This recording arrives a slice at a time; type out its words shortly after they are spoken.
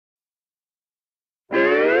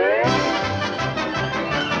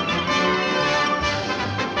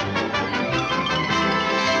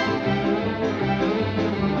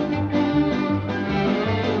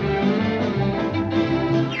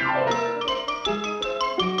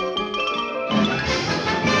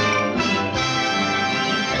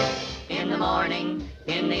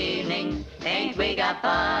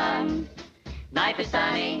got fun. Life is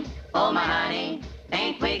sunny, oh my honey,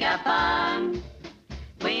 ain't we got fun?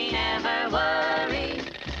 We never worry,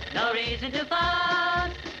 no reason to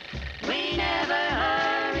fuss. We never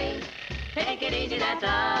hurry, take it easy, that's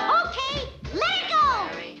all. Okay, let it go!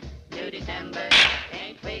 To December,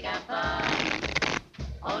 ain't we got fun?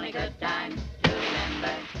 Only good times to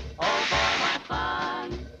remember, oh boy, what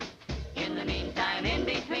fun. In the meantime, in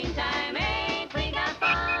between time, ain't we got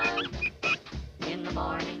fun? In the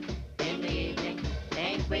morning, in the evening,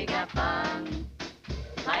 ain't we got fun?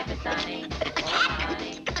 Life is sunny, oh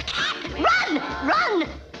honey. Run! Run!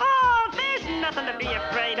 Oh, there's nothing to be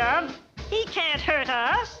afraid of. He can't hurt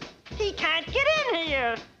us. He can't get in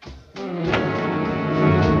here.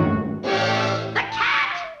 The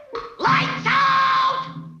cat! Lights out!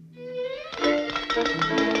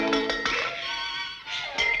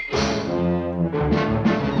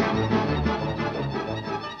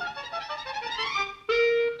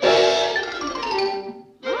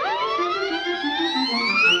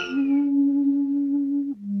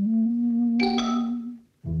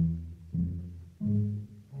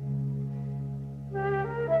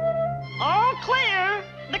 All clear.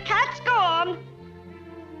 The cat's gone.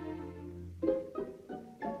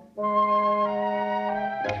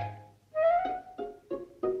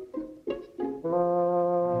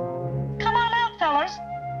 Come on out, fellas.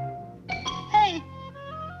 Hey,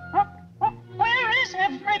 where is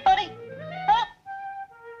everybody? Huh?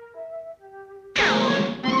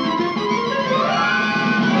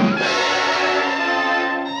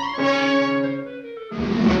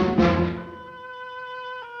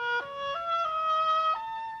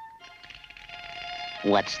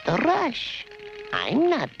 What's the rush? I'm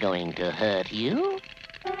not going to hurt you.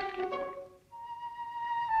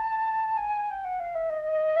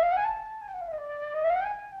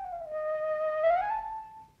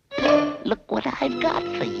 Look what I've got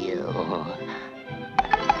for you.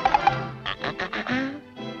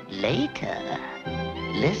 Later.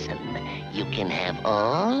 Listen, you can have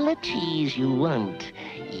all the cheese you want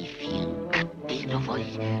if you...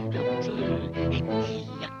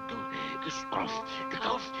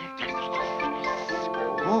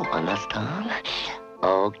 Oh, understand?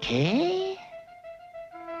 Okay.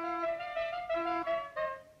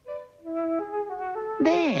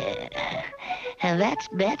 There. That's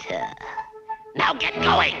better. Now get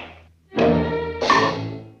going.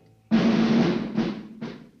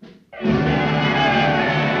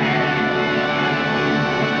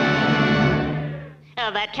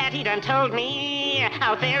 That catty done told me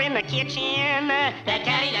out there in the kitchen. That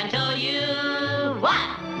catty done told you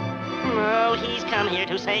what? Oh, he's come here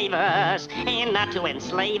to save us and not to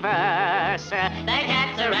enslave us. That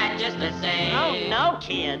cat's a rat just the same. Oh, no,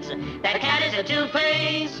 kids. That cat is a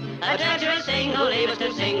two-faced, a treacherous thing who'll leave us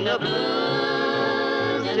to sing the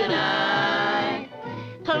blues tonight.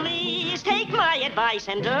 Please take my advice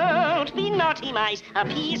and don't be naughty mice.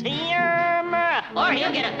 Appease him. Or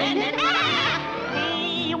he'll get offended.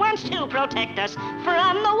 He wants to protect us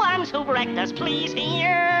from the ones who've wrecked us. Please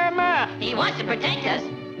him. He wants to protect us.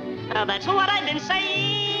 That's what I've been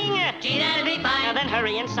saying. Gee, that'll be fine. Then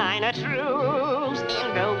hurry and sign a truce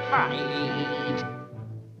and go fight.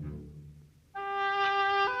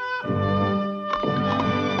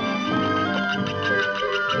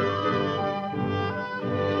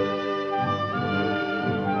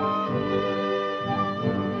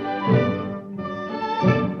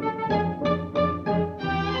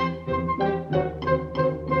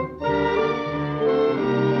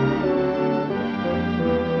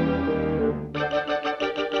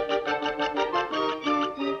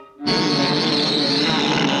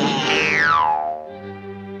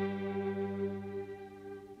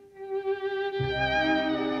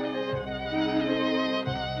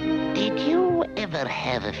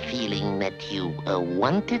 Have a feeling that you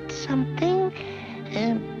wanted something,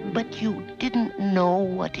 but you didn't know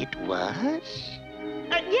what it was?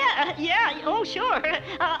 Yeah, oh sure.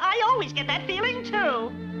 I always get that feeling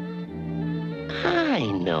too. I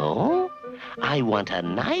know. I want a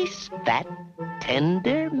nice, fat,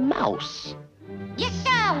 tender mouse. Yes,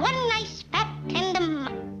 sir, one nice, fat, tender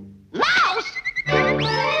mouse!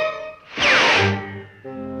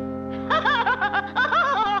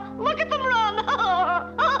 Look at them run!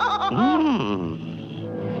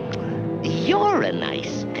 You're a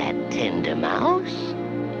nice, fat, tender mouse.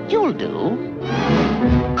 You'll do.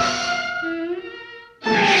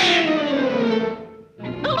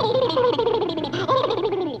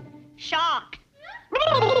 Shark!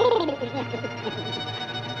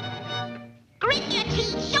 Grit your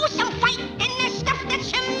teeth, show some fight in the stuff that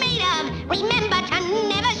you're made of. Remember to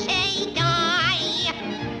never say die.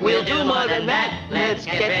 We'll we'll do more than that. Let's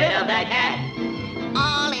get rid of that cat.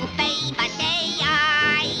 All in favor, say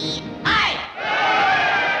aye. Aye!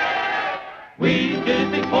 We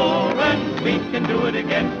did it before and we can do it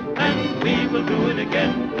again, and we will do it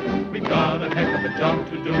again. We've got a heck of a job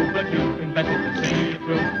to do, but you can bet it to see it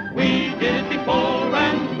through. We did it before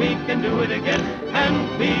and we can do it again,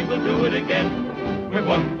 and we will do it again. We're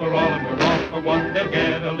one for all and we're all for one. They'll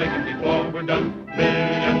get a licking before we're done.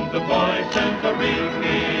 Millions of voices are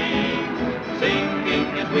ringing, singing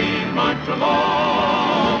as we march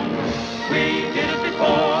along. We did it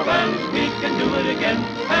before and we can do it again,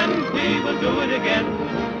 and we will do it again.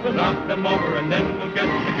 We'll knock them over and then we'll get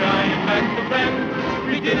the giant back to them.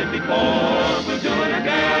 We did it before, we'll do it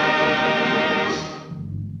again.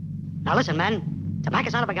 Now listen, men. To back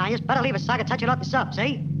us out of a guy, you better leave a socket touching off the sub,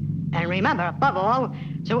 see? And remember, above all,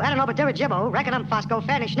 to Edinova Dirigible, Reckonum Fosco,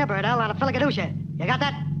 Fanny Schnipperidel, on a Filigadusha. You got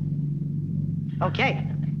that? Okay.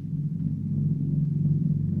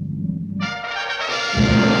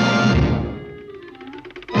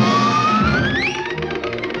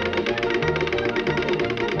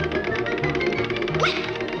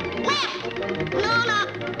 Left. No.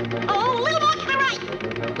 Oh, a little more to the right.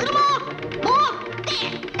 Little more. More.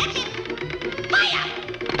 There. That's it. Fire!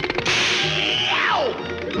 Ow!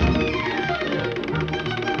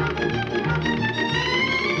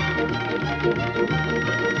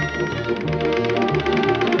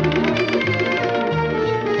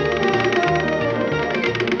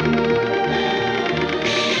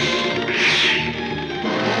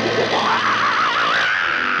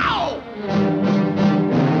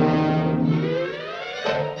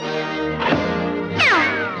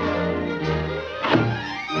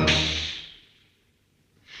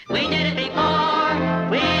 We did it before,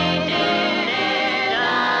 we did it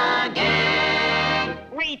again.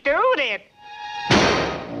 We do it.